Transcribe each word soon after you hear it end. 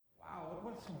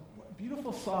Some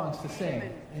beautiful songs to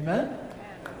sing. Amen?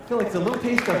 I feel like it's a little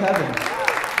taste of heaven.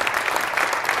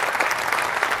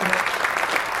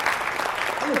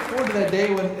 I look forward to that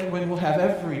day when we'll have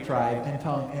every tribe and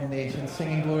tongue and nation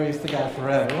singing glories to God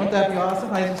forever. Won't that be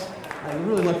awesome? I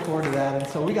really look forward to that.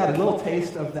 And so we got a little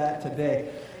taste of that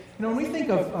today. You know, when we think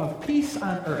of peace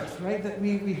on earth, right? That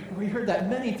we heard that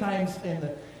many times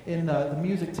in the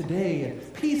music today.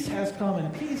 And peace has come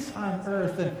and peace on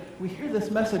earth. And we hear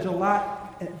this message a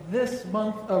lot at this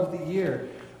month of the year.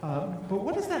 But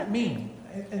what does that mean?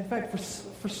 In fact,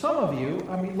 for some of you,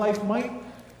 I mean, life might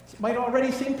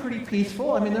already seem pretty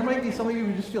peaceful. I mean, there might be some of you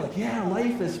who just feel like, yeah,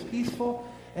 life is peaceful.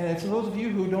 And it's those of you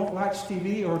who don't watch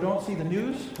TV or don't see the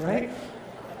news, right?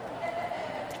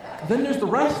 Then there's the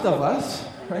rest of us,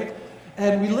 right?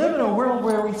 And we live in a world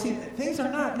where we see things are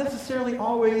not necessarily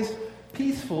always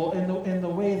peaceful in the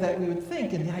way that we would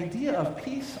think. And the idea of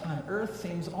peace on earth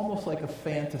seems almost like a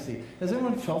fantasy. Has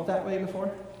anyone felt that way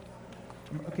before?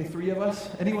 Okay, 3 of us.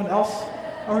 Anyone else?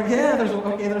 Or yeah,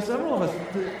 there's several of us.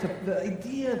 The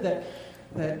idea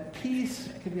that peace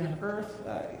could be on earth,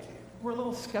 we're a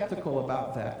little skeptical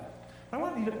about that. I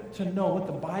want you to know what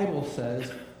the Bible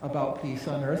says about peace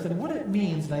on earth and what it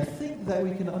means, and I think that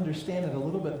we can understand it a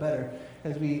little bit better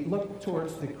as we look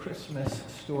towards the Christmas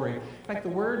story. In fact,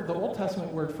 the Old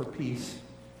Testament word for peace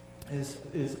is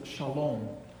shalom.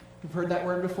 You've heard that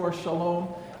word before, shalom.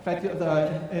 In fact,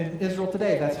 in Israel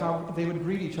today, that's how they would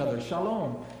greet each other,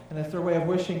 shalom. And it's their way of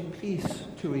wishing peace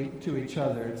to each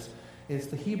other. It's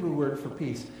the Hebrew word for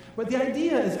peace. But the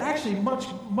idea is actually much,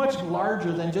 much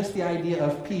larger than just the idea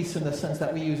of peace in the sense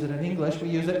that we use it in English. We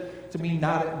use it to mean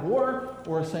not at war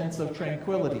or a sense of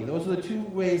tranquility. Those are the 2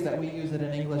 ways that we use it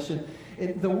in English. And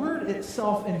the word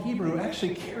itself in Hebrew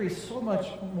actually carries so much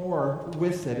more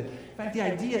with it. In fact, the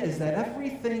idea is that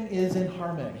everything is in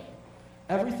harmony.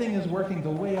 Everything is working the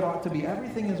way it ought to be.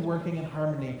 Everything is working in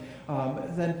harmony.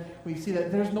 Then we see that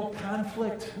there's no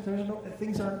conflict.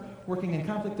 Things aren't working in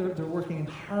conflict. They're working in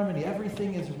harmony.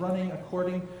 Everything is running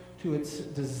according to its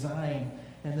design.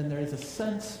 And then there is a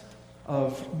sense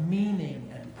of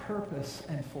meaning and purpose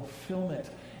and fulfillment.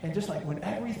 And just like when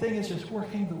everything is just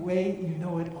working the way you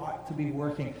know it ought to be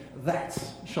working,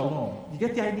 that's shalom. You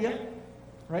get the idea?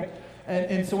 Right?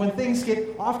 And so when things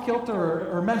get off kilter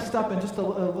or messed up in just a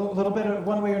little bit of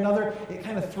one way or another, it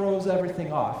kind of throws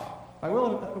everything off. By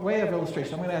way of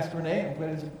illustration, I'm going to ask Renee,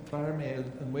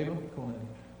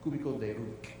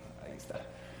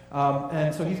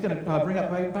 and so he's going to bring up,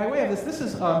 by way of this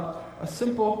is a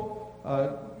simple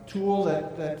tool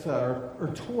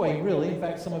or toy, really. In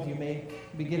fact, some of you may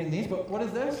be getting these, but what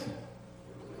is this?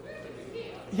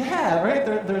 Yeah, right?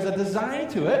 There's a design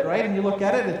to it, right? And you look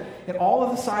at it, and all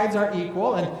of the sides are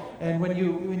equal. And when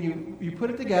you put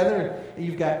it together,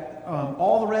 you've got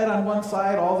all the red on one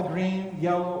side, all the green,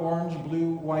 yellow, orange,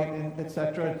 blue, white, and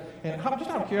etc. And just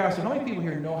out of curiosity, how many people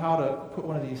here know how to put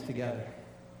one of these together?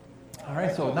 All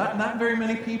right, so not very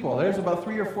many people. There's about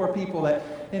 3 or 4 people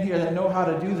in here that know how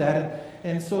to do that.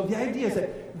 And so the idea is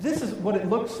that this is what it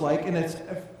looks like, and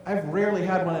I've rarely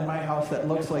had one in my house that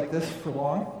looks like this for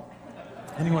long.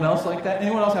 Anyone else like that?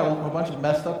 Anyone else have a bunch of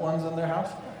messed up ones in their house?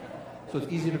 So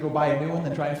it's easier to go buy a new one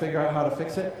than try and figure out how to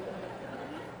fix it.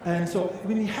 And so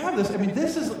when you have this, I mean,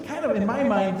 this is kind of, in my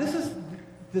mind, this is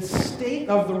the state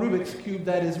of the Rubik's Cube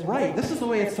that is right. This is the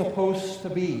way it's supposed to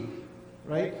be,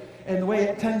 right? And the way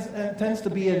it tends to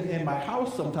be in my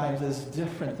house sometimes is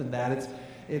different than that.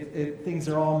 Things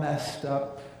are all messed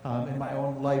up in my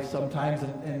own life sometimes,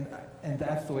 and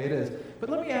that's the way it is. But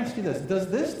let me ask you this.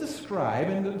 Does this describe,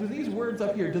 and do these words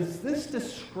up here, does this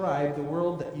describe the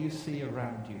world that you see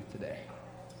around you today?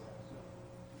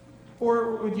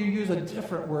 Or would you use a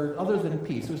different word other than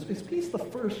peace? Is peace the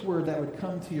first word that would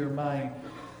come to your mind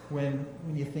when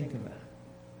you think of that?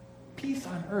 Peace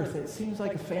on earth, it seems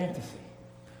like a fantasy.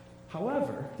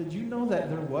 However, did you know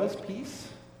that there was peace?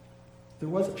 There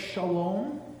was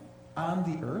shalom on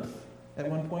the earth at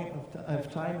one point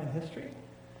of time in history.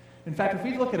 In fact, if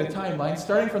we look at a timeline,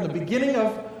 starting from the beginning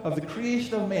of the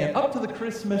creation of man up to the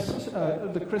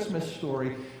Christmas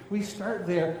story, we start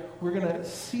there. We're going to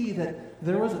see that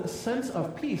there was a sense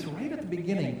of peace right at the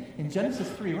beginning. In Genesis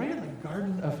 3, right in the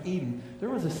Garden of Eden, there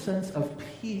was a sense of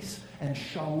peace and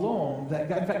shalom.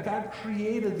 God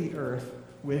created the earth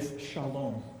with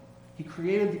shalom. He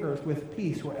created the earth with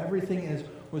peace, where everything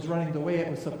was running the way it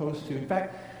was supposed to. In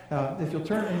fact, if you'll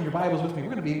turn in your Bibles with me, we're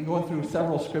going to be going through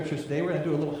several scriptures today. We're going to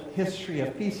do a little history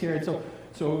of peace here. And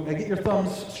so get your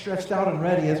thumbs stretched out and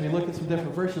ready as we look at some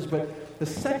different verses. But the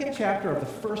second chapter of the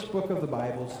first book of the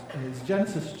Bible is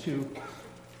Genesis 2.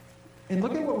 And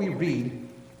look at what we read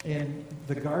in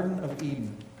the Garden of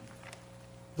Eden.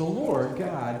 The Lord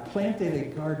God planted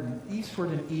a garden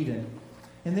eastward in Eden,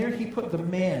 and there he put the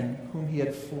man whom he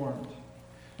had formed.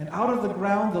 And out of the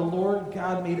ground the Lord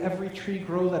God made every tree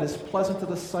grow that is pleasant to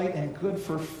the sight and good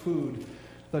for food.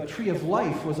 The tree of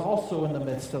life was also in the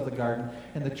midst of the garden,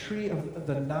 and the tree of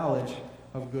the knowledge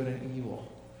of good and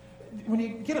evil. When you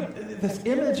get this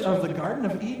image of the Garden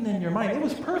of Eden in your mind, it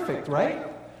was perfect, right?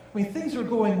 I mean, things were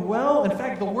going well. In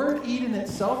fact, the word Eden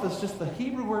itself is just the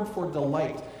Hebrew word for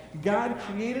delight. God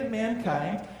created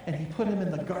mankind, and he put him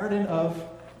in the garden of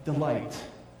delight.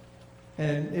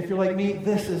 And if you're like me,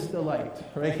 this is delight,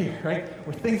 right here, right?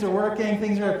 Where things are working,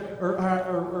 things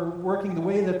are working the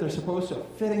way that they're supposed to,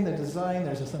 fitting the design,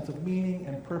 there's a sense of meaning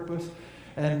and purpose.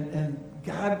 And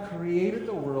God created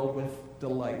the world with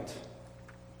delight.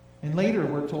 And later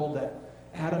we're told that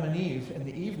Adam and Eve in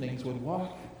the evenings would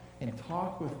walk and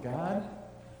talk with God.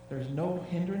 There's no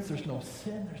hindrance, there's no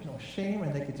sin, there's no shame,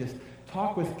 and they could just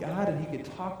talk with God and he could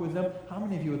talk with them. How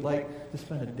many of you would like to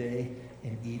spend a day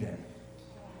in Eden?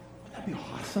 Wouldn't that be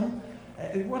awesome?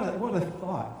 What a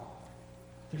thought.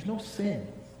 There's no sin.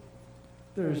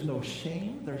 There's no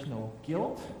shame. There's no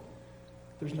guilt.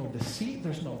 There's no deceit.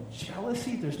 There's no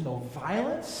jealousy. There's no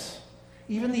violence.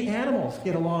 Even the animals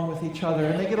get along with each other,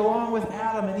 and they get along with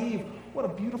Adam and Eve. What a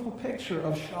beautiful picture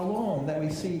of shalom that we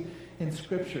see in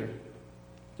Scripture.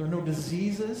 There are no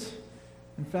diseases.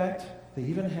 In fact, they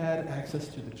even had access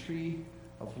to the tree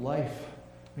of life,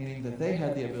 meaning that they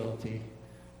had the ability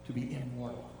to be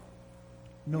immortal.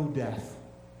 No death.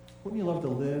 Wouldn't you love to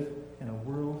live in a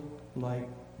world like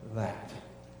that?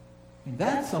 I mean,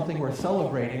 that's something worth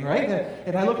celebrating, right?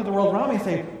 And I look at the world around me and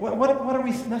say, what are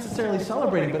we necessarily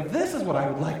celebrating? But this is what I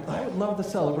would like. I would love to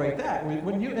celebrate that.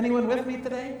 Wouldn't you? Anyone with me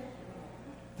today?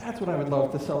 That's what I would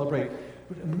love to celebrate.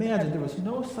 But imagine there was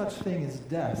no such thing as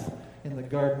death in the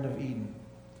Garden of Eden.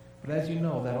 But as you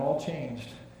know, that all changed,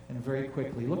 and very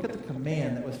quickly. Look at the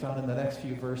command that was found in the next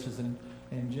few verses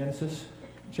in Genesis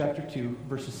chapter 2,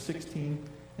 verses 16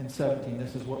 and 17.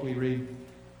 This is what we read.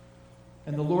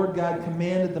 And the Lord God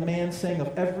commanded the man, saying,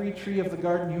 of every tree of the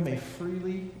garden you may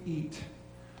freely eat.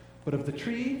 But of the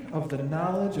tree of the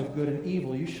knowledge of good and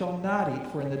evil you shall not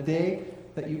eat, for in the day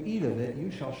that you eat of it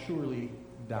you shall surely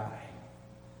die.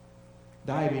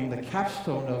 Die being the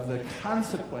capstone of the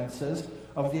consequences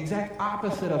of the exact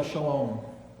opposite of shalom.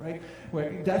 Right?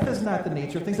 Where death is not the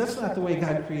nature of things. That's not the way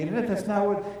God created it. That's not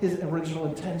what his original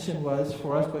intention was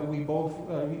for us. But we both,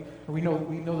 we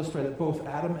know the story that both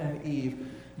Adam and Eve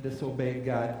disobeyed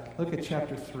God. Look at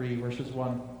chapter 3, verses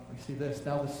 1. We see this.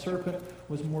 Now the serpent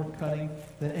was more cunning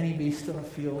than any beast of the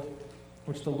field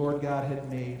which the Lord God had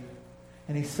made.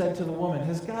 And he said to the woman,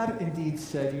 has God indeed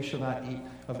said you shall not eat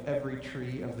of every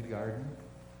tree of the garden?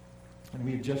 And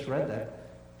we have just read that.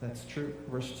 That's true.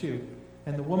 Verse 2.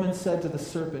 And the woman said to the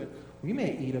serpent, we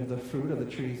may eat of the fruit of the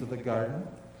trees of the garden,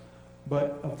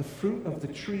 but of the fruit of the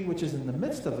tree which is in the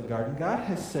midst of the garden, God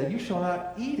has said, you shall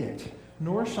not eat it,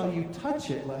 nor shall you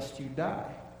touch it, lest you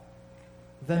die.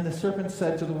 Then the serpent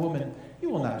said to the woman, you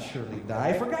will not surely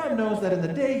die, for God knows that in the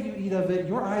day you eat of it,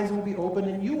 your eyes will be opened,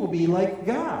 and you will be like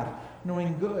God,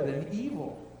 knowing good and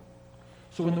evil.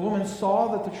 So when the woman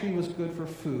saw that the tree was good for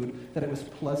food, that it was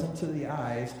pleasant to the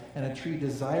eyes, and a tree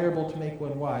desirable to make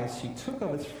one wise, she took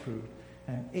of its fruit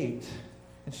and ate.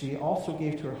 And she also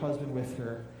gave to her husband with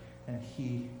her, and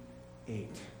he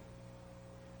ate.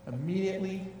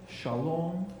 Immediately,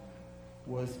 shalom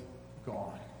was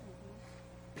gone.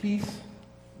 Peace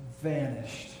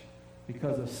vanished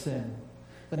because of sin.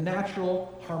 The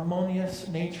natural, harmonious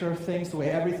nature of things, the way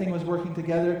everything was working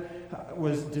together,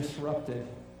 was disrupted.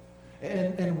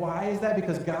 And why is that?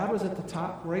 Because God was at the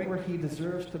top, right where he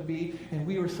deserves to be, and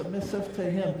we were submissive to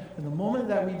him. And the moment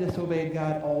that we disobeyed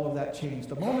God, all of that changed.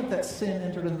 The moment that sin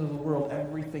entered into the world,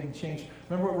 everything changed.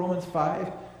 Remember what Romans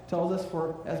 5 tells us?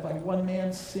 For as by one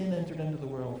man sin entered into the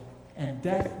world, and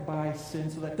death by sin,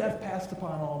 so that death passed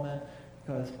upon all men,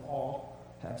 because all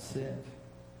have sinned.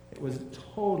 It was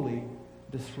totally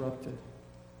disrupted.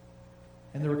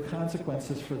 And there were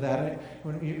consequences for that.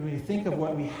 When you think of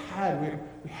what we had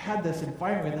this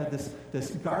environment, we had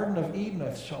this Garden of Eden,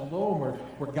 of shalom,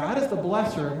 where God is the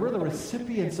blesser, and we're the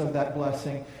recipients of that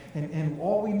blessing. And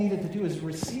all we needed to do is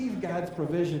receive God's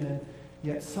provision, and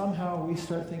yet somehow we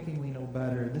start thinking we know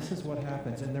better. This is what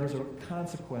happens, and there's a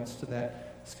consequence to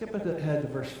that. Skip ahead to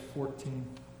verse 14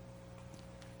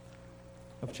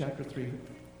 of chapter 3.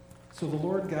 So the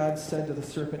Lord God said to the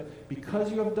serpent,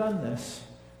 because you have done this,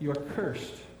 you are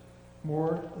cursed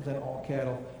more than all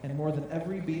cattle, and more than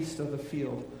every beast of the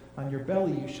field. On your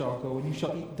belly you shall go, and you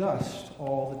shall eat dust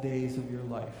all the days of your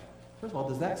life. First of all,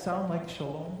 does that sound like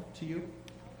shalom to you?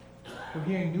 We're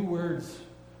hearing new words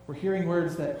We're hearing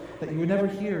words that you would never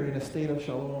hear in a state of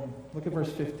shalom. Look at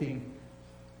verse 15.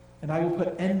 And I will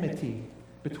put enmity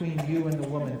between you and the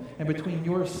woman, and between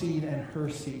your seed and her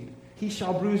seed. He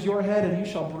shall bruise your head, and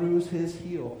you shall bruise his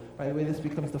heel. By the way, this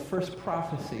becomes the first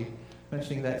prophecy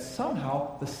mentioning that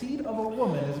somehow the seed of a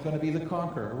woman is going to be the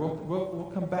conqueror.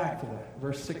 We'll come back to that.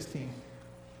 Verse 16.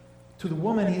 To the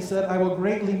woman he said, I will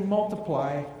greatly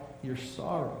multiply your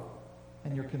sorrow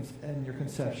and your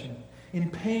conception.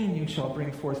 In pain you shall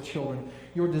bring forth children.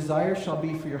 Your desire shall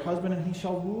be for your husband, and he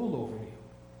shall rule over you.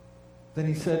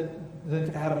 Then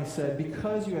to Adam he said,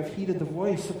 because you have heeded the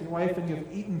voice of your wife, and you have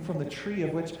eaten from the tree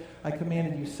of which I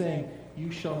commanded you, saying,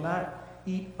 you shall not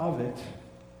eat of it.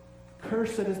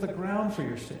 Cursed is the ground for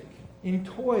your sake. In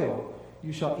toil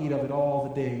you shall eat of it all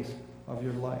the days of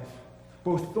your life.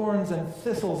 Both thorns and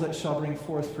thistles it shall bring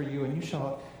forth for you, and you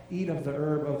shall eat of the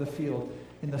herb of the field.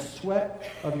 In the sweat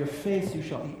of your face you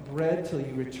shall eat bread till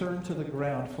you return to the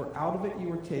ground, for out of it you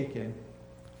were taken.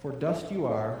 For dust you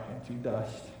are, and to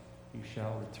dust you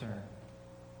shall return.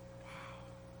 Wow.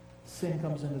 Sin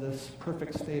comes into this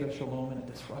perfect state of shalom, and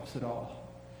it disrupts it all.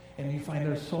 And you find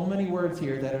there's so many words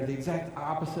here that are the exact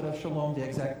opposite of shalom, the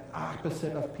exact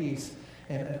opposite of peace,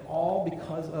 and all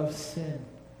because of sin.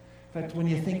 In fact, when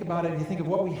you think about it and you think of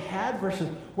what we had versus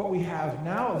what we have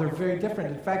now, they're very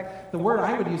different. In fact, the word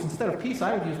I would use, instead of peace,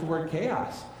 I would use the word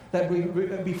chaos. That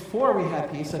before we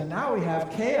had peace, and now we have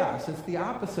chaos. It's the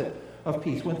opposite of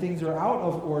peace, when things are out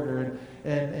of order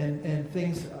and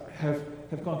things have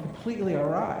gone completely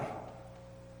awry.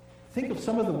 Think of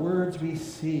some of the words we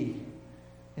see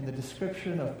in the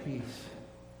description of peace.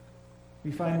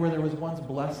 We find where there was once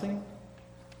blessing,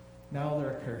 now there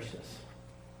are curses.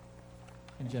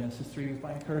 In Genesis 3, we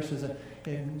find curses.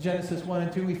 In Genesis 1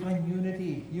 and 2, we find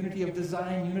unity of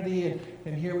design, unity,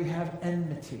 and here we have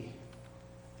enmity,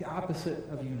 the opposite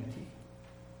of unity.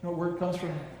 You know what word comes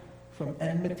from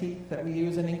enmity that we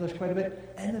use in English quite a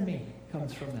bit? Enemy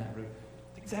comes from that root.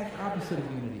 The exact opposite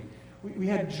of unity. We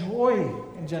had joy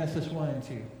in Genesis 1 and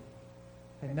 2,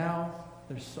 and now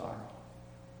there's sorrow.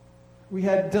 We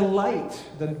had delight.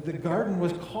 The garden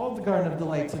was called the Garden of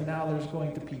Delights, and now there's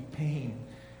going to be pain.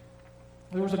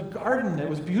 There was a garden that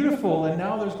was beautiful, and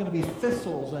now there's going to be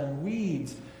thistles and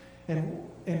weeds.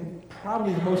 And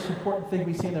probably the most important thing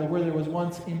we see in there, where there was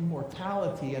once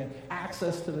immortality and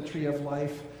access to the tree of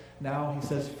life, now he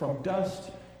says, from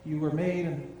dust you were made,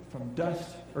 and from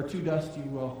dust, or to dust you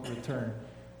will return.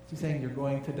 He's saying you're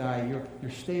going to die.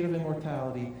 Your state of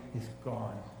immortality is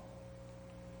gone.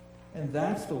 And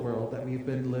that's the world that we've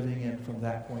been living in from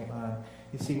that point on.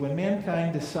 You see, when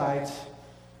mankind decides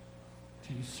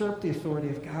to usurp the authority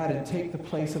of God and take the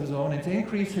place of his own, and to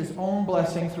increase his own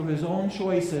blessing through his own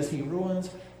choices, he ruins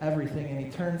everything, and he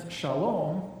turns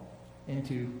shalom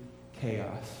into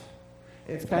chaos.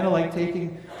 It's kind of like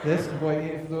taking this, and boy,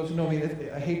 if those who know me,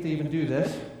 I hate to even do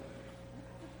this,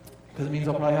 because it means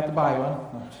I'll probably have to buy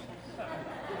one. No.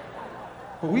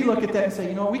 But we look at that and say,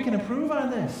 you know, we can improve on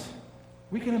this.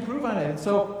 We can improve on it. And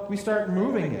so we start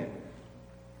moving it.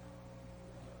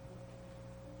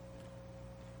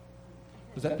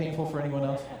 Was that painful for anyone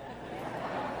else?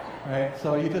 All right,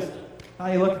 so you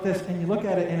look at this, and you look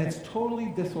at it, and it's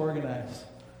totally disorganized,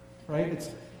 right?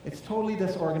 It's totally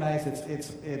disorganized.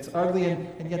 It's ugly,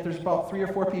 and yet there's about 3 or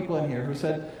 4 people in here who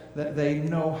said that they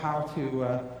know how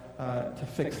to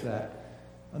fix that.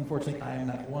 Unfortunately, I am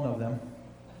not one of them.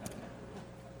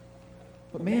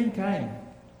 But mankind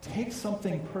takes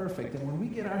something perfect, and when we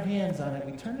get our hands on it,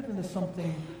 we turn it into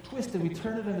something twisted, we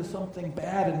turn it into something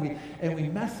bad, and we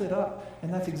mess it up.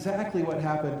 And that's exactly what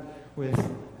happened with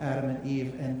Adam and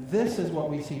Eve. And this is what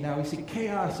we see now. We see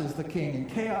chaos is the king, and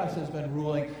chaos has been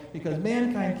ruling because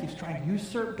mankind keeps trying to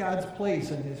usurp God's place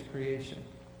in his creation.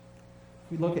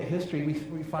 If we look at history,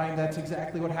 we find that's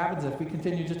exactly what happens. If we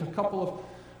continue just a couple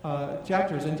of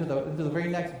chapters into the very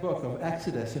next book of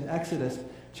Exodus, in Exodus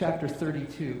chapter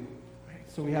 32.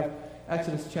 So we have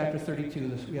Exodus chapter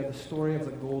 32. We have the story of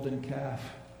the golden calf.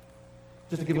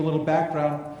 Just to give a little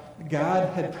background,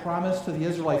 God had promised to the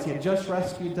Israelites, he had just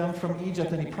rescued them from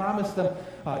Egypt, and he promised them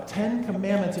 10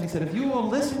 commandments. And he said, if you will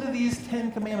listen to these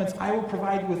 10 commandments, I will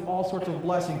provide you with all sorts of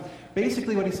blessings.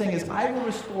 Basically what he's saying is, I will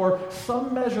restore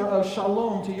some measure of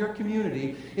shalom to your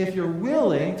community if you're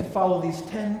willing to follow these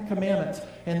 10 commandments.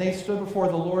 And they stood before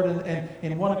the Lord, and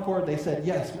in one accord they said,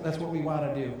 yes, that's what we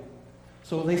want to do.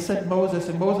 So they sent Moses,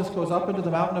 and Moses goes up into the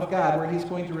mountain of God where he's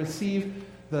going to receive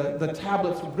the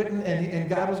tablets written, and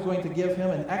God was going to give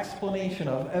him an explanation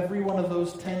of every one of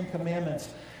those 10 commandments.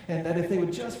 And that if they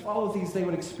would just follow these, they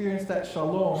would experience that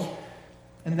shalom.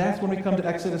 And that's when we come to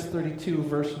Exodus 32,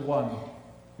 verse 1.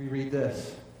 We read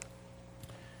this.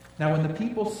 Now when the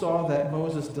people saw that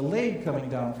Moses delayed coming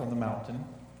down from the mountain,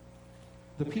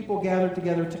 the people gathered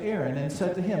together to Aaron and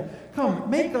said to him, "Come,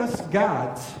 make us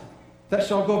gods that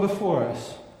shall go before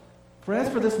us. For as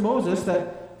for this Moses,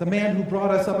 that the man who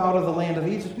brought us up out of the land of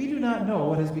Egypt, we do not know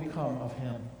what has become of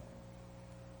him."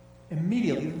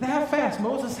 Immediately, that fast,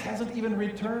 Moses hasn't even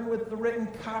returned with the written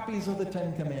copies of the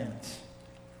Ten Commandments.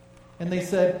 And they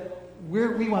said,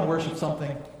 we want to worship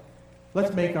something.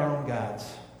 Let's make our own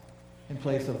gods in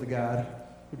place of the God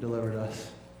who delivered us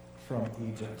from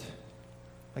Egypt.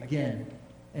 Again,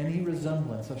 any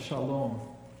resemblance of shalom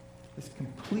is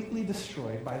completely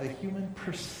destroyed by the human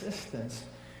persistence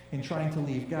in trying to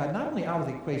leave God, not only out of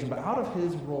the equation, but out of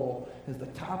his role as the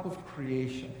top of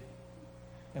creation.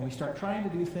 And we start trying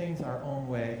to do things our own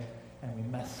way, and we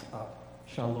mess up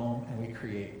shalom, and we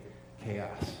create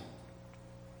chaos.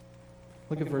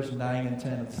 Look at verse 9 and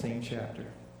 10 of the same chapter.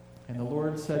 And the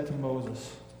Lord said to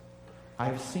Moses,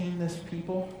 "I've seen this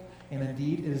people, and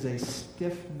indeed it is a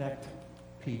stiff-necked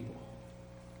people."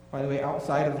 By the way,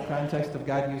 outside of the context of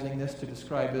God using this to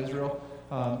describe Israel,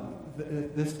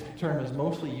 this term is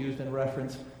mostly used in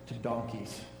reference to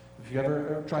donkeys. If you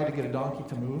ever tried to get a donkey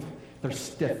to move, they're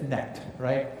stiff-necked,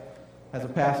 right? As a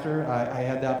pastor, I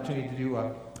had the opportunity to do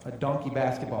a donkey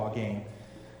basketball game.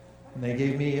 And they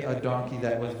gave me a donkey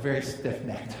that was very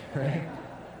stiff-necked, right?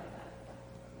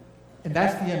 And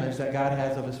that's the image that God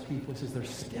has of his people. He says they're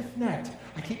stiff-necked.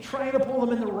 I keep trying to pull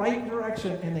them in the right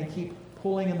direction, and they keep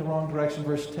pulling in the wrong direction.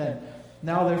 Verse 10,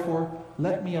 "Now therefore,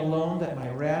 let me alone, that my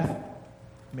wrath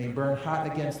may burn hot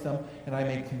against them, and I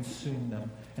may consume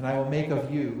them. And I will make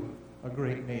of you a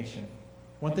great nation."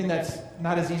 One thing that's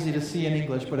not as easy to see in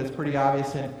English, but it's pretty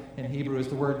obvious in Hebrew, is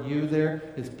the word "you" there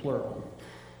is plural.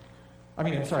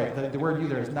 The word "you"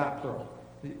 there is not plural.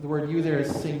 The word "you" there is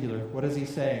singular. What is he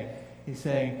saying? He's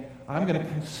saying, I'm going to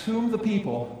consume the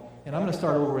people, and I'm going to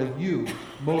start over with you,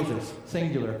 Moses,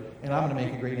 singular, and I'm going to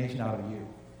make a great nation out of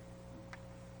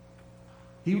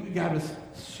you. God was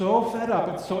so fed up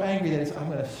and so angry that he said, I'm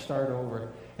going to start over.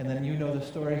 And then you know the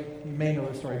story. You may know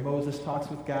the story. Moses talks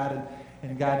with God,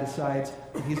 and God decides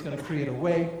that he's going to create a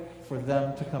way for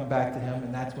them to come back to him,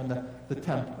 and that's when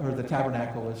the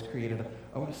tabernacle is created,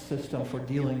 a system for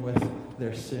dealing with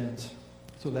their sins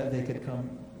so that they could come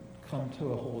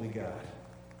to a holy God.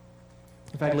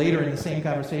 In fact, later in the same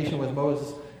conversation with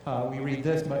Moses, we read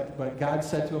this, but God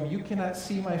said to him, "You cannot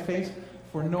see my face,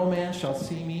 for no man shall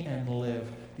see me and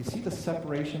live." You see the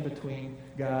separation between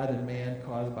God and man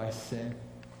caused by sin?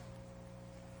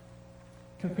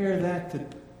 Compare that to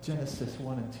Genesis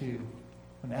 1 and 2,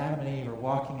 when Adam and Eve are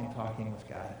walking and talking with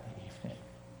God in the evening.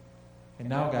 And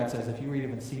now God says, if you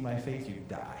even see my face, you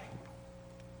die.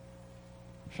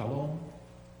 Shalom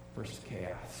versus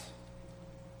chaos.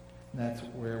 And that's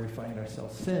where we find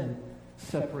ourselves. Sin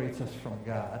separates us from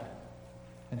God,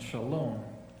 and shalom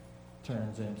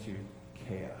turns into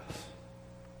chaos.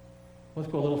 Let's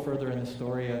go a little further in the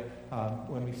story.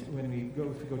 When we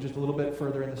go just a little bit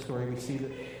further in the story, we see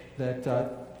that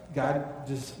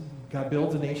God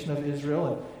builds a nation of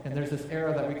Israel, and there's this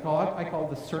era that I call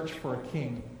the search for a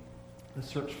king. The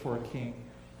search for a king.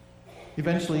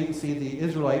 Eventually, you see the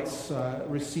Israelites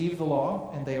received the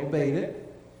law, and they obeyed it,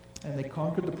 and they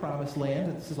conquered the promised land.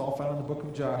 And this is all found in the book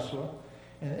of Joshua.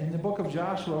 And in the book of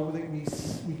Joshua,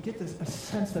 we get a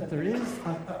sense that there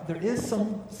is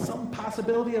some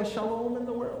possibility of shalom in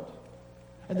the world.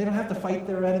 And they don't have to fight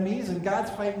their enemies, and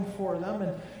God's fighting for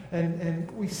them.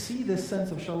 And we see this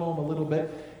sense of shalom a little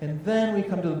bit. And then we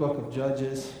come to the book of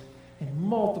Judges. And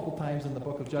multiple times in the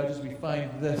book of Judges, we find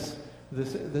this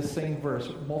same verse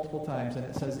multiple times. And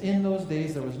it says, "In those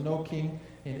days there was no king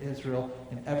in Israel,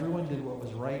 and everyone did what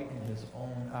was right in his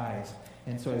own eyes."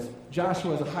 And so as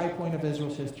Joshua is a high point of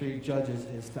Israel's history, Judges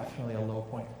is definitely a low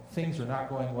point. Things are not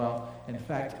going well. In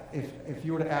fact, if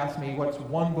you were to ask me what's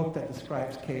one book that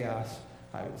describes chaos,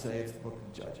 I would say it's the book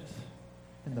of Judges.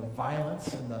 And the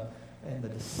violence and the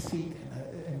deceit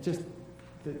and just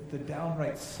the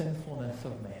downright sinfulness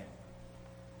of man.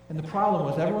 And the problem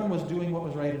was everyone was doing what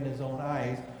was right in his own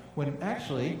eyes, when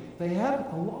actually they had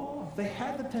a law. They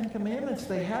had the Ten Commandments.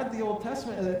 They had the Old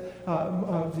Testament.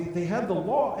 They had the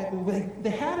law. They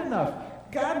had enough.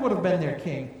 God would have been their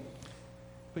king.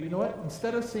 But you know what?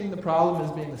 Instead of seeing the problem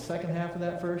as being the second half of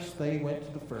that verse, they went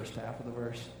to the first half of the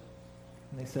verse.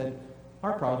 And they said,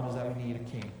 our problem is that we need a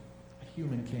king, a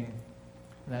human king.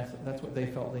 And that's what they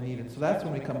felt they needed. So that's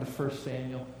when we come to 1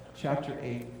 Samuel chapter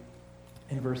 8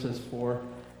 in verses 4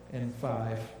 and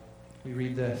 5. We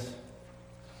read this.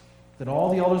 Then all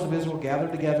the elders of Israel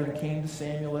gathered together and came to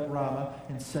Samuel at Ramah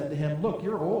and said to him, "Look,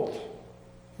 you're old."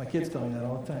 My kids tell me that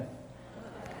all the time.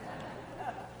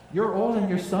 You're old and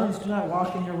your sons do not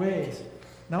walk in your ways.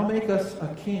 Now make us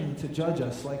a king to judge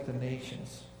us like the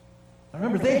nations. Now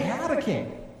remember, they had a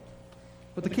king,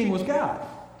 but the king was God.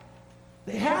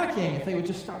 They had a king if they would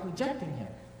just stop rejecting him.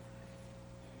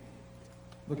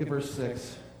 Look at verse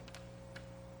 6.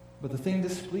 But the thing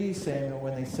displeased Samuel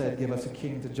when they said, give us a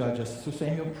king to judge us. So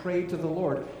Samuel prayed to the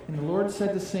Lord. And the Lord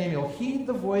said to Samuel, heed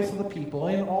the voice of the people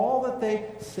in all that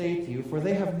they say to you, for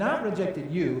they have not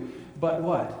rejected you, but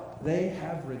what? They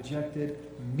have rejected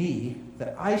me,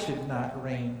 that I should not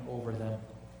reign over them.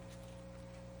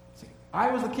 See, I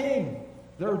was the king.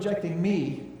 They're rejecting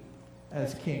me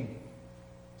as king.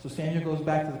 So Samuel goes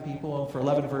back to the people, and for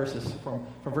 11 verses, from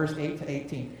verse 8 to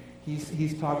 18,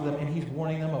 he's talking to them, and he's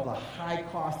warning them of the high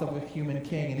cost of a human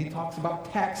king. And he talks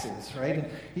about taxes, right? And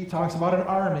he talks about an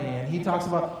army, and he talks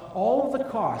about all of the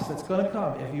costs that's going to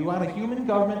come. If you want a human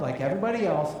government like everybody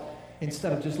else,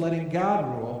 instead of just letting God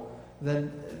rule,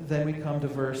 then we come to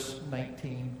verse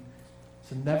 19.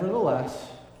 So nevertheless,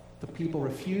 the people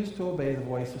refused to obey the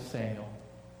voice of Samuel.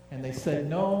 And they said,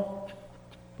 no,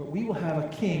 but we will have a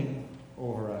king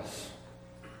over us,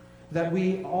 that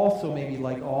we also may be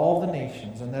like all the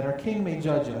nations, and that our king may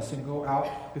judge us and go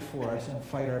out before us and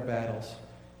fight our battles.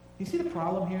 You see the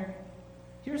problem here?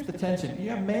 Here's the tension.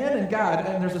 You have man and God,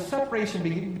 and there's a separation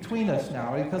between us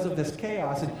now because of this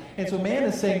chaos. And so man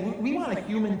is saying, we want a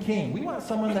human king. We want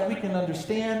someone that we can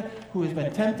understand, who has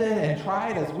been tempted and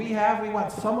tried as we have. We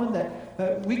want someone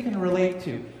that we can relate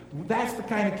to. That's the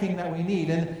kind of king that we need.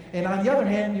 And on the other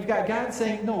hand, you've got God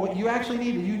saying, no, what you actually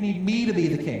need is you need me to be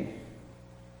the king.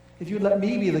 If you let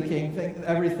me be the king,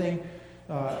 everything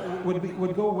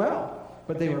would go well.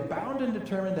 But they were bound and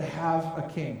determined to have a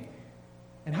king.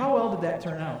 And how well did that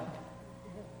turn out?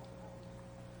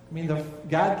 I mean,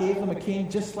 God gave them a king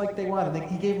just like they wanted.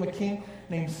 He gave them a king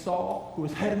named Saul, who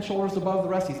was head and shoulders above the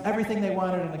rest. He's everything they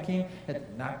wanted in a king. It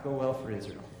did not go well for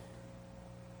Israel.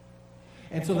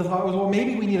 And so the thought was, well,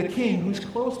 maybe we need a king who's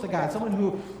close to God, someone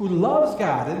who loves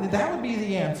God. And that would be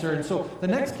the answer. And so the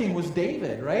next king was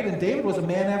David, right? And David was a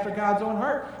man after God's own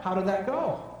heart. How did that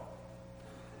go?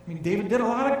 I mean, David did a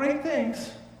lot of great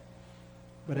things.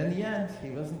 But in the end, he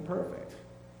wasn't perfect.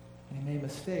 And he made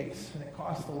mistakes. And it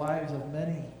cost the lives of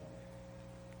many.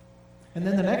 And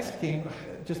then the next king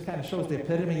just kind of shows the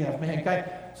epitome of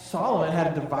mankind. Solomon had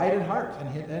a divided heart,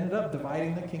 and he ended up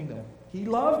dividing the kingdom. He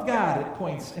loved God at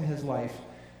points in his life.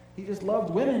 He just loved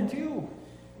women too,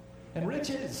 and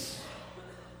riches.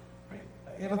 Right?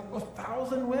 He had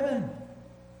 1,000 women.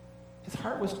 His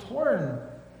heart was torn.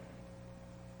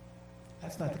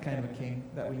 That's not the kind of a king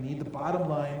that we need. The bottom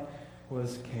line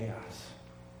was chaos.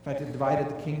 In fact, it divided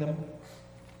the kingdom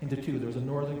into two. There was a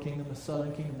northern kingdom, a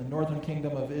southern kingdom. The northern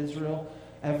kingdom of Israel,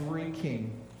 every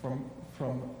king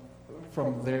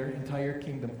from their entire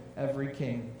kingdom, every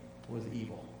king was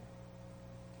evil.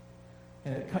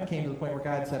 And it came to the point where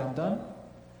God said, I'm done.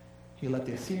 He let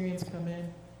the Assyrians come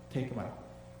in, take them out.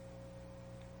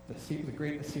 The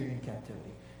great Assyrian captivity.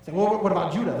 He said, well, what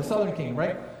about Judah, the southern kingdom,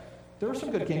 right? There were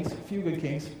some good kings, a few good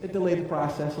kings. It delayed the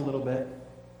process a little bit.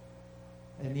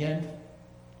 In the end,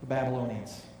 the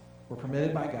Babylonians were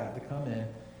permitted by God to come in,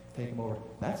 take them over.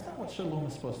 That's not what shalom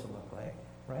is supposed to look like,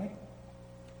 right?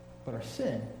 But our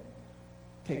sin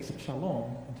takes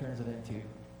shalom and turns it into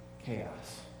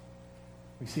chaos.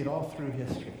 We see it all through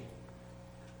history.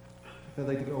 I'd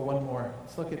like to go one more.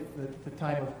 Let's look at the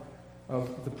time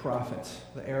of the prophets,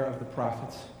 the era of the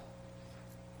prophets.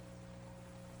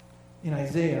 In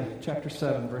Isaiah chapter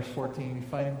 7, verse 14, we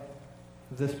find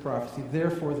this prophecy.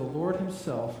 Therefore, the Lord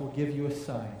himself will give you a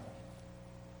sign.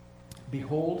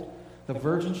 Behold, the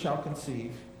virgin shall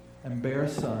conceive and bear a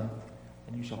son,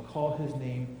 and you shall call his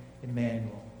name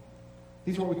Emmanuel.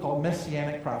 These are what we call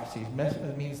messianic prophecies.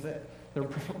 It means that they're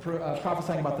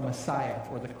prophesying about the Messiah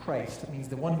or the Christ. It means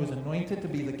the one who is anointed to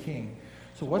be the king.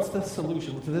 So what's the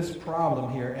solution to this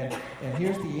problem here? And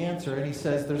here's the answer. And he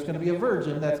says there's going to be a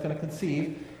virgin that's going to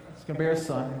conceive. It's going to bear a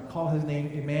son and call his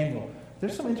name Emmanuel.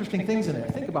 There's some interesting things in there.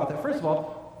 Think about that. First of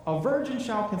all, a virgin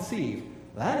shall conceive.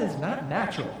 That is not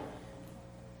natural.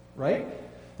 Right?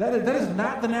 That is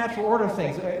not the natural order of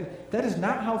things. That is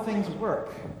not how things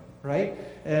work. Right?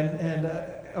 And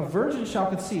a virgin shall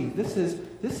conceive. This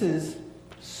is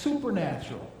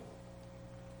supernatural.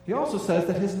 He also says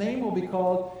that his name will be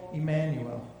called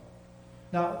Emmanuel.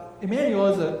 Now, Emmanuel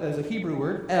is a Hebrew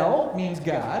word. El means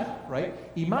God,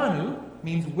 right? Imanu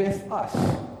means with us.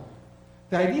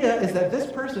 The idea is that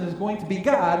this person is going to be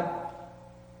God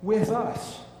with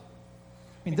us.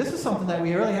 I mean, this is something that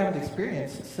we really haven't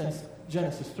experienced since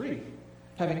Genesis 3.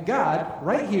 Having God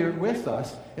right here with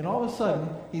us, and all of a sudden,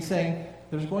 he's saying,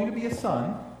 there's going to be a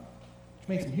son, which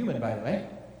makes him human, by the way,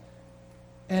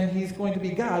 And he's going to be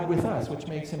God with us, which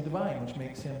makes him divine, which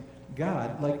makes him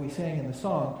God, like we sang in the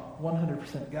song,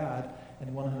 100% God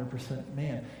and 100%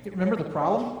 man. Remember the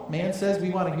problem? Man says, we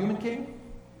want a human king.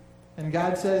 And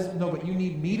God says, no, but you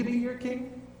need me to be your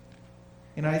king.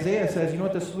 And Isaiah says, you know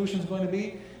what the solution is going to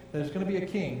be? There's going to be a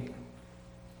king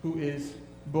who is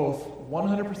both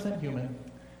 100% human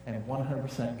and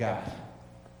 100% God.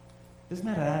 Isn't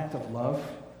that an act of love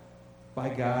by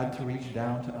God to reach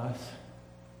down to us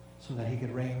so that he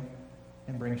could reign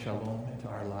and bring shalom into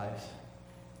our lives?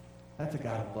 That's a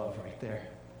God of love right there,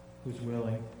 who's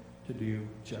willing to do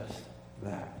just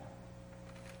that.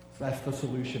 So that's the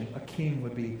solution. A king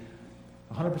would be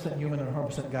 100% human and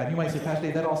 100% God. You might say, Pastor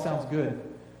Dave, that all sounds good,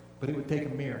 but it would take a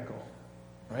miracle,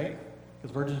 right?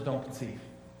 Because virgins don't conceive.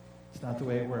 It's not the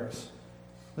way it works.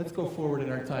 Let's go forward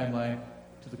in our timeline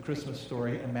to the Christmas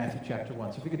story in Matthew chapter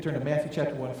 1. So if we could turn to Matthew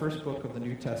chapter 1, first book of the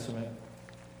New Testament.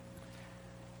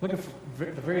 Look at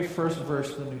the very first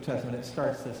verse of the New Testament. It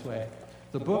starts this way.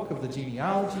 The book of the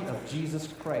genealogy of Jesus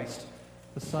Christ,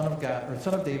 the son of God, or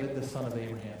son of David, the son of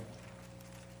Abraham.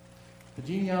 The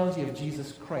genealogy of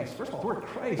Jesus Christ. First of all, the word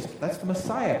Christ, that's the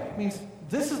Messiah. It means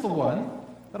this is the one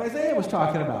that Isaiah was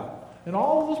talking about. And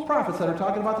all of those prophets that are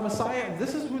talking about the Messiah,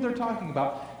 this is who they're talking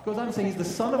about. It goes on to say he's the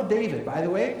son of David. By the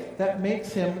way, that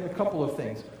makes him a couple of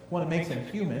things. One, it makes him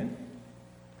human,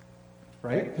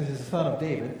 right? Because he's the son of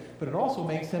David. But it also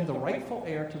makes him the rightful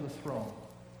heir to the throne.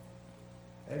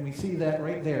 And we see that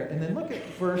right there. And then look at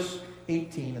verse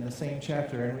 18 in the same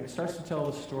chapter. And it starts to tell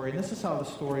the story. And this is how the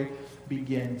story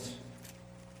begins.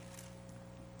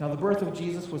 Now the birth of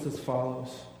Jesus was as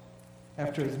follows.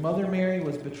 After his mother Mary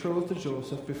was betrothed to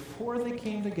Joseph, before they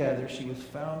came together, she was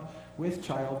found with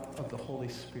child of the Holy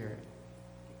Spirit.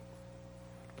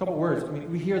 A couple words. I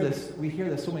mean, we hear this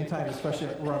so many times, especially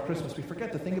around Christmas. We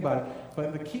forget to think about it.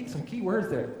 But some key words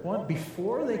there. One,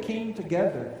 before they came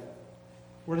together.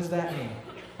 What does that mean?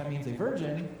 That means a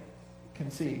virgin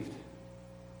conceived.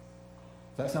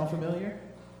 Does that sound familiar?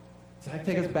 Does that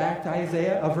take us back to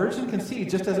Isaiah? A virgin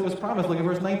conceived, just as it was promised. Look at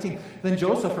verse 19. Then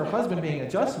Joseph, her husband, being a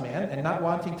just man, and not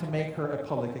wanting to make her a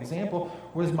public example,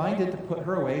 was minded to put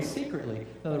her away secretly.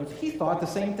 In other words, he thought the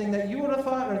same thing that you would have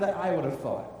thought or that I would have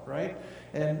thought, right?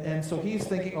 And so he's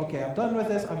thinking, okay, I'm done with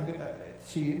this.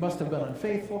 She must have been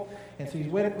unfaithful. And so he's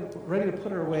ready to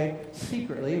put her away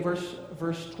secretly.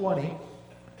 Verse 20.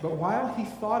 But while he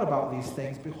thought about these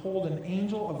things, behold, an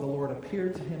angel of the Lord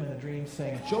appeared to him in a dream,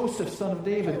 saying, Joseph, son of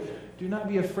David, do not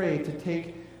be afraid to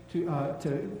take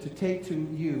to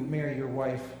you Mary, your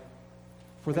wife,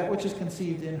 for that which is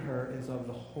conceived in her is of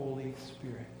the Holy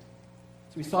Spirit.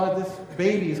 So we saw this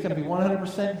baby is going to be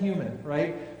 100% human,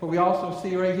 right? But we also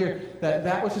see right here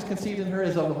that which is conceived in her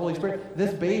is of the Holy Spirit.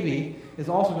 This baby is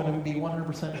also going to be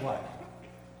 100% what?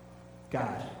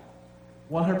 God.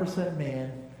 100%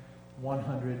 man,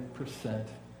 100%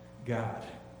 God.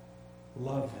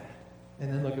 Love that.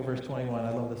 And then look at verse 21.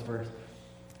 I love this verse.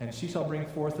 And she shall bring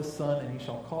forth a son, and he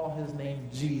shall call his name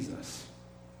Jesus,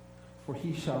 for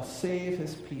he shall save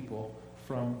his people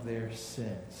from their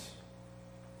sins.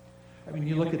 I mean,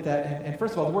 you look at that, and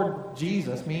first of all, the word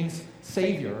Jesus means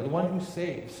Savior, or the one who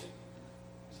saves.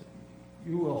 So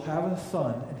you will have a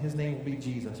son, and his name will be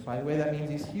Jesus. By the way, that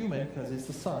means he's human, because it's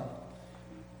the Son.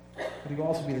 But he will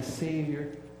also be the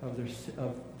Savior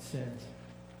of sins.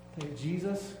 Okay,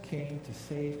 Jesus came to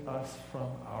save us from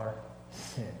our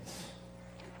sins.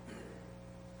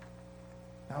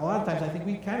 Now, a lot of times I think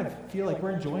we kind of feel like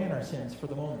we're enjoying our sins for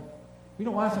the moment. We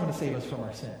don't want someone to save us from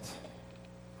our sins.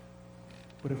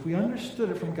 But if we understood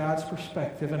it from God's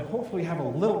perspective, and hopefully have a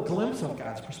little glimpse of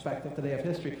God's perspective today of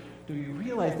history, do you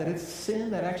realize that it's sin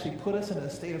that actually put us in a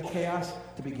state of chaos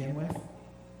to begin with?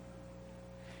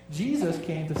 Jesus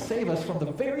came to save us from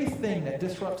the very thing that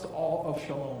disrupts all of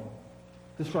shalom,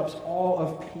 disrupts all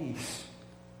of peace.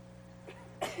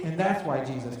 And that's why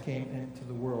Jesus came into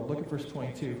the world. Look at verse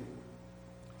 22.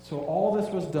 So all this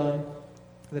was done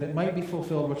that it might be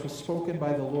fulfilled, which was spoken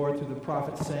by the Lord through the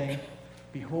prophet, saying,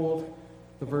 Behold,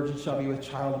 the virgin shall be with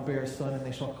child and bear a son, and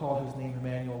they shall call his name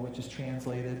Emmanuel, which is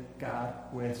translated, God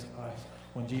with us.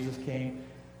 When Jesus came,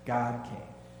 God came.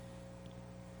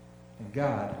 And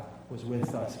God was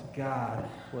with us. God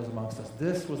was amongst us.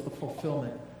 This was the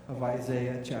fulfillment of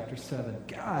Isaiah chapter 7.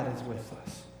 God is with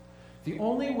us. The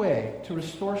only way to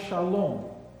restore shalom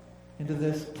into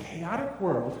this chaotic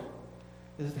world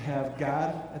is to have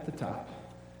God at the top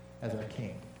as our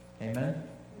king. Amen?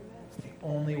 It's the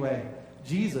only way.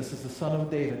 Jesus is the son of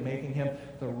David, making him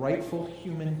the rightful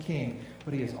human king,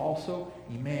 but he is also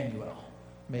Emmanuel,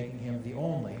 making him the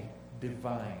only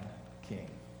divine king.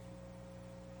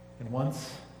 And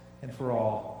once and for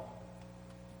all,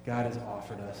 God has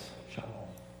offered us shalom.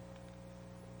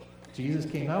 Jesus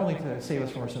came not only to save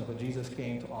us from our sins, but Jesus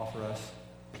came to offer us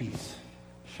peace,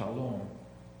 shalom,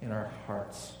 in our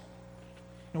hearts.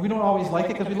 And we don't always like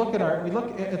it because we look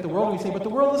at the world and we say, but the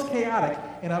world is chaotic.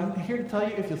 And I'm here to tell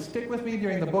you, if you'll stick with me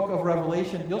during the book of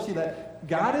Revelation, you'll see that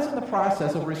God is in the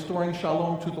process of restoring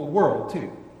shalom to the world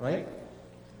too, right?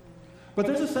 But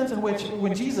there's a sense in which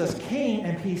when Jesus came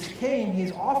and peace came,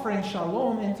 he's offering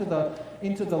shalom into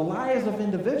the lives of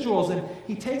individuals. And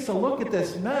he takes a look at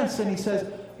this mess and he says,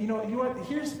 you know what,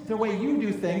 here's the way you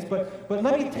do things, but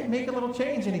let me make a little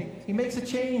change. And he makes a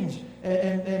change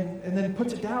and then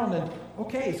puts it down. And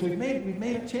okay, so we've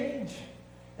made a change.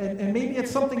 And maybe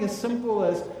it's something as simple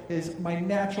as my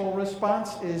natural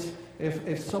response is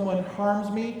if someone harms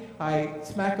me, I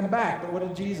smack them back. But what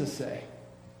did Jesus say?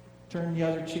 Turn the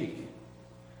other cheek.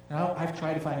 Now, I've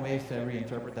tried to find ways to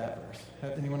reinterpret that verse.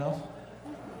 Have anyone else?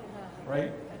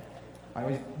 Right? I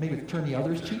always maybe turn the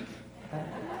other's cheek.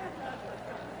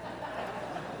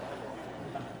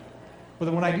 But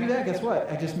then when I do that, guess what?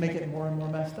 I just make it more and more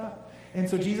messed up. And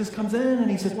so Jesus comes in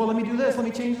and he says, well, let me do this, let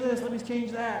me change this, let me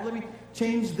change that, let me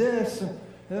change this, and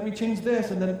let me change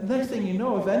this. And then the next thing you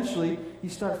know, eventually, you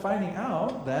start finding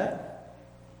out that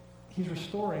he's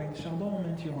restoring shalom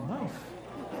into your life.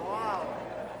 Wow.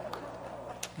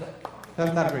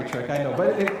 That's not a great trick, I know.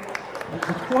 But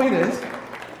the point is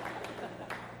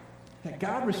that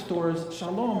God restores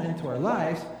shalom into our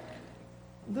lives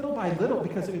little by little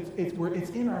because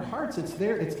it's in our hearts. It's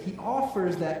there. He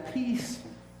offers that peace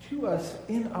to us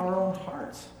in our own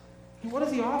hearts. And what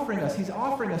is he offering us? He's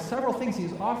offering us several things.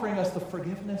 He's offering us the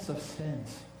forgiveness of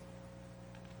sins.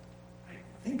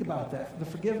 Think about that. The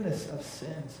forgiveness of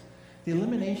sins. The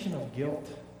elimination of guilt.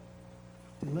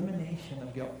 The elimination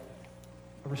of guilt.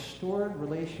 A restored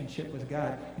relationship with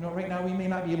God. You know, right now we may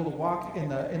not be able to walk in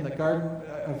the Garden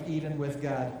of Eden with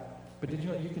God, but did you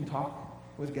know you can talk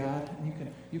with God,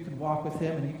 and you can walk with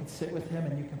him, and you can sit with him,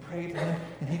 and you can pray to him,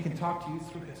 and he can talk to you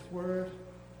through his word.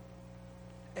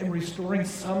 And restoring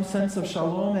some sense of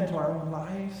shalom into our own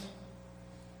lives.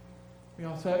 We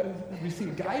also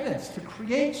receive guidance to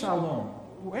create shalom.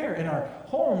 Where? In our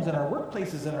homes, in our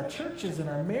workplaces, in our churches, in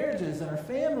our marriages, in our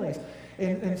families.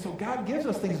 And so God gives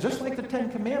us things just like the Ten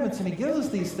Commandments, and he gives us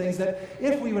these things that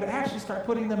if we would actually start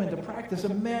putting them into practice,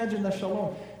 imagine the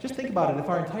shalom. Just think about it. If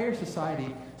our entire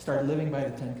society started living by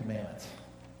the Ten Commandments.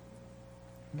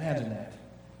 Imagine that.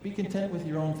 Be content with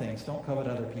your own things. Don't covet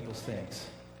other people's things.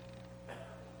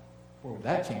 Or would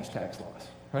that change tax laws,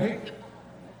 right?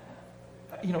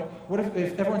 You know, what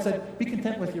if everyone said, be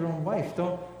content with your own wife.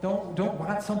 Don't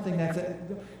want something that's...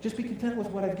 just be content with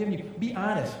what I've given you. Be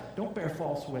honest. Don't bear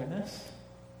false witness.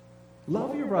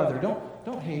 Love your brother.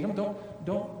 Don't hate him.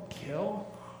 Don't kill.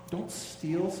 Don't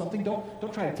steal something.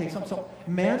 Don't try to take something. So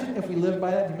imagine if we lived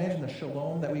by that. Imagine the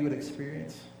shalom that we would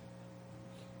experience.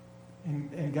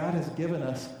 And God has given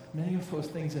us many of those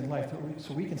things in life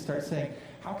so we can start saying,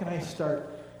 how can I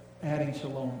start adding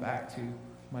shalom back to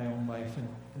my own life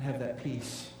and have that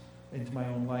peace into my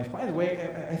own life. By the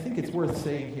way, I think it's worth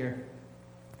saying here,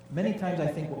 many times I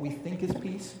think what we think is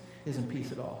peace isn't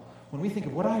peace at all. When we think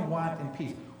of what I want in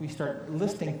peace, we start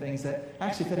listing things that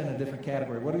actually fit in a different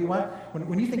category. What do we want?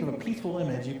 When you think of a peaceful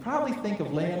image, you probably think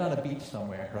of laying on a beach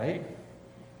somewhere, right?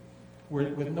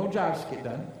 With no jobs to get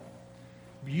done.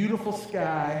 Beautiful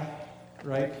sky,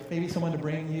 right? Maybe someone to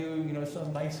bring you,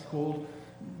 some nice cold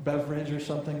beverage or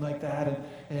something like that,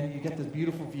 and you get this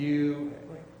beautiful view.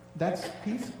 That's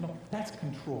peace? No, that's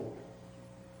control.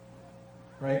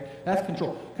 Right? That's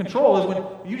control. Control is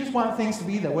when you just want things to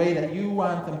be the way that you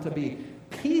want them to be.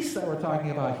 Peace that we're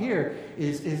talking about here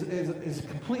is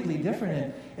completely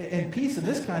different. And peace in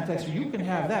this context, you can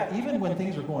have that even when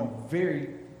things are going very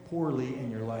poorly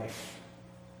in your life.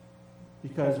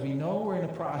 Because we know we're in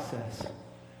a process,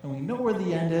 and we know where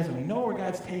the end is, and we know where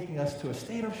God's taking us to a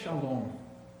state of shalom.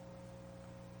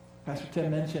 Pastor Tim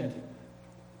mentioned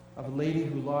of a lady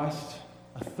who lost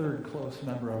a third close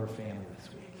member of her family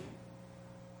this week.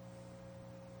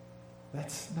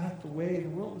 That's not the way the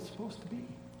world is supposed to be,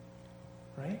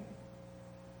 right?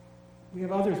 We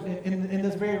have others in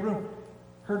this very room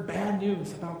heard bad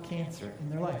news about cancer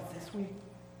in their life this week.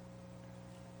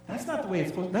 That's not the way it's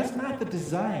supposed to be. That's not the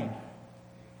design.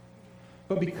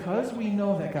 But because we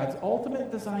know that God's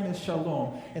ultimate design is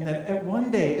shalom, and that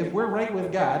one day, if we're right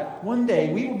with God, one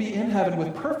day we will be in heaven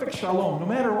with perfect shalom. No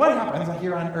matter what happens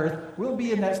here on earth, we'll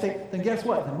be in that state. Then guess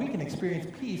what? Then we can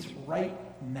experience peace right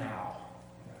now.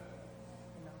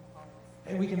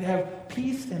 And we can have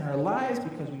peace in our lives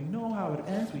because we know how it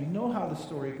ends. We know how the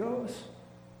story goes.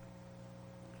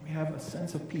 We have a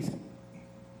sense of peace.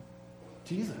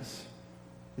 Jesus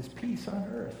is peace on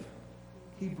earth.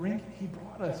 He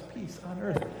brought us peace on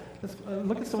earth. Let's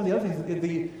look at some of the other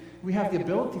things. We have the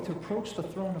ability to approach the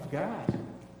throne of God.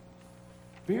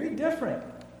 Very different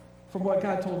from what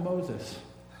God told Moses.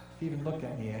 If you even look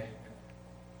at me,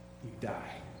 you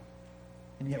die.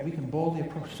 And yet we can boldly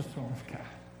approach the throne of God.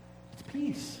 It's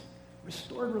peace,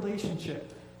 restored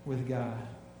relationship with God.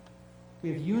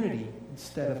 We have unity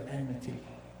instead of enmity.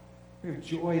 We have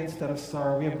joy instead of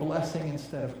sorrow. We have blessing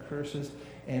instead of curses.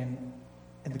 And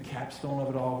the capstone of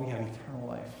it all, we have eternal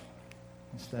life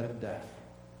instead of death.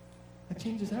 That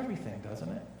changes everything, doesn't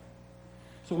it?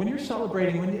 So when you're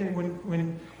celebrating,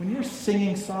 when you're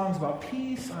singing songs about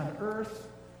peace on earth,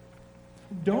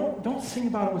 don't sing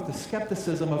about it with the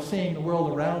skepticism of seeing the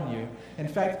world around you. In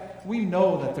fact, we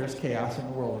know that there's chaos in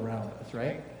the world around us,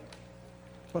 right?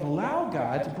 But allow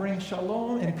God to bring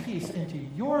shalom and peace into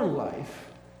your life.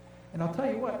 And I'll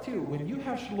tell you what, too, when you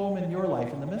have shalom in your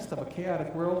life in the midst of a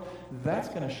chaotic world, that's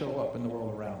going to show up in the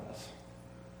world around us.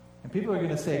 And people are going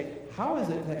to say, how is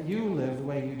it that you live the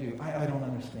way you do? I don't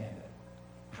understand it.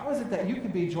 How is it that you can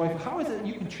be joyful? How is it that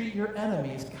you can treat your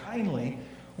enemies kindly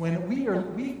when we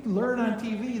learn on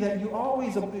TV that you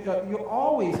always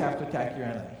have to attack your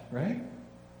enemy, right?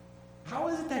 How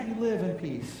is it that you live in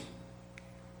peace?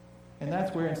 And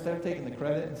that's where instead of taking the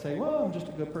credit and saying, well, I'm just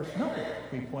a good person, no,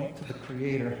 we point to the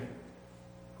Creator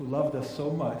who loved us so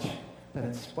much that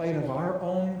in spite of our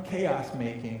own chaos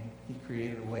making, he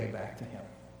created a way back to him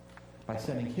by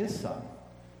sending his Son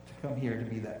to come here to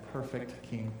be that perfect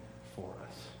king for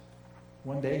us.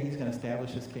 One day he's going to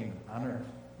establish his kingdom on earth.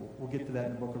 We'll get to that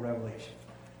in the book of Revelation.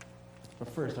 But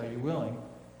first, are you willing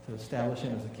to establish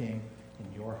him as a king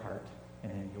in your heart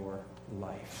and in your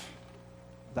life?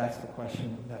 That's the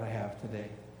question that I have today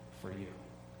for you.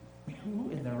 I mean,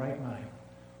 who in their right mind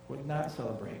would not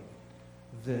celebrate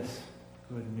this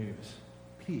good news?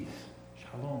 Peace,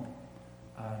 shalom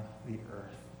on the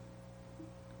earth.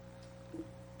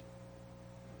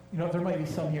 You know, there might be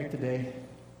some here today,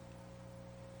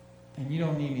 and you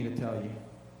don't need me to tell you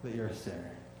that you're a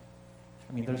sinner.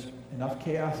 I mean, there's enough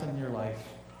chaos in your life,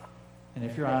 and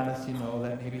if you're honest, you know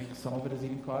that maybe some of it is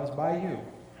even caused by you.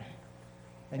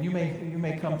 And you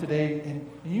may come today and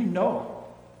you know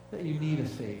that you need a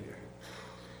Savior.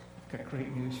 I've got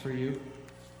great news for you.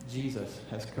 Jesus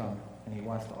has come and he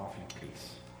wants to offer you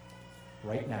peace.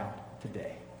 Right now,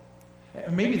 today.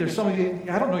 Maybe there's some of you,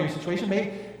 I don't know your situation,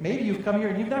 maybe you've come here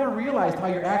and you've never realized how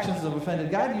your actions have offended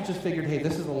God. You just figured, hey,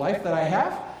 this is the life that I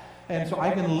have, and so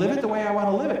I can live it the way I want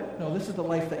to live it. No, this is the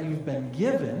life that you've been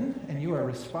given, and you are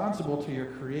responsible to your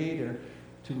Creator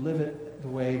to live it the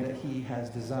way that he has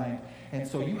designed. And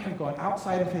so you have gone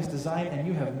outside of his design and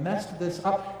you have messed this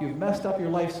up. You've messed up your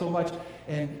life so much,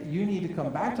 and you need to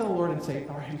come back to the Lord and say,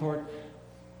 all right, Lord,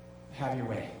 have your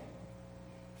way.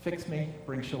 Fix me,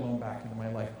 bring shalom back into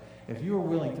my life. If you are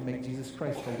willing to make Jesus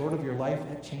Christ the Lord of your life,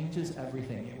 it changes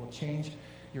everything. It will change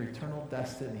your eternal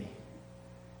destiny.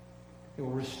 It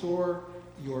will restore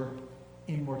your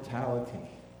immortality.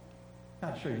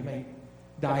 Not sure, you may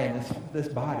die in this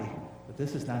body, but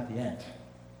this is not the end.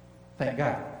 Thank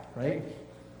God, right?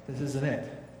 This isn't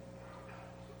it.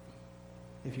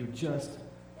 If you just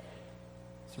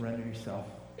surrender yourself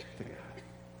to God.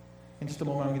 In just a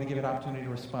moment, I'm going to give you an opportunity to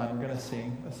respond. We're going to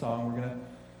sing a song. We're going to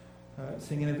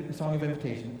sing a song of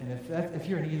invitation. And if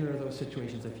you're in either of those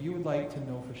situations, if you would like to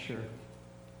know for sure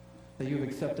that you have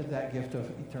accepted that gift of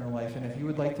eternal life, and if you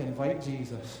would like to invite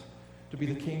Jesus to be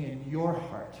the king in your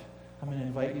heart, I'm going to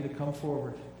invite you to come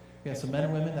forward. We have some men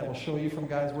and women that will show you from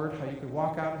God's word how you could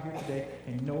walk out of here today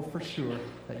and know for sure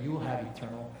that you will have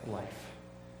eternal life.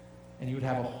 And you would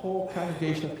have a whole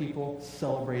congregation of people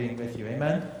celebrating with you.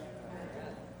 Amen?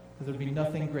 Because there would be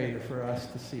nothing greater for us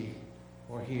to see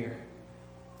or hear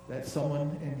that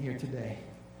someone in here today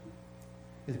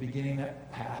is beginning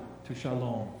that path to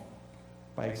shalom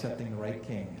by accepting the right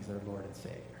king as their Lord and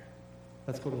Savior.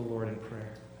 Let's go to the Lord in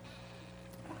prayer.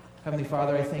 Heavenly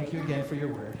Father, I thank you again for your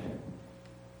word.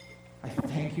 I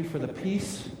thank you for the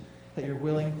peace that you're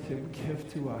willing to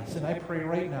give to us. And I pray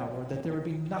right now, Lord, that there would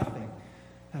be nothing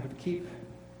that would keep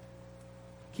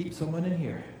someone in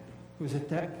here who's at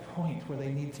that point where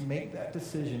they need to make that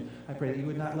decision. I pray that you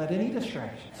would not let any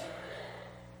distractions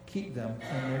keep them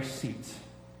in their seats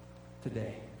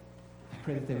today. I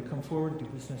pray that they would come forward and do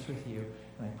business with you.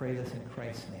 And I pray this in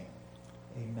Christ's name.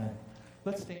 Amen.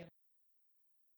 Let's stand.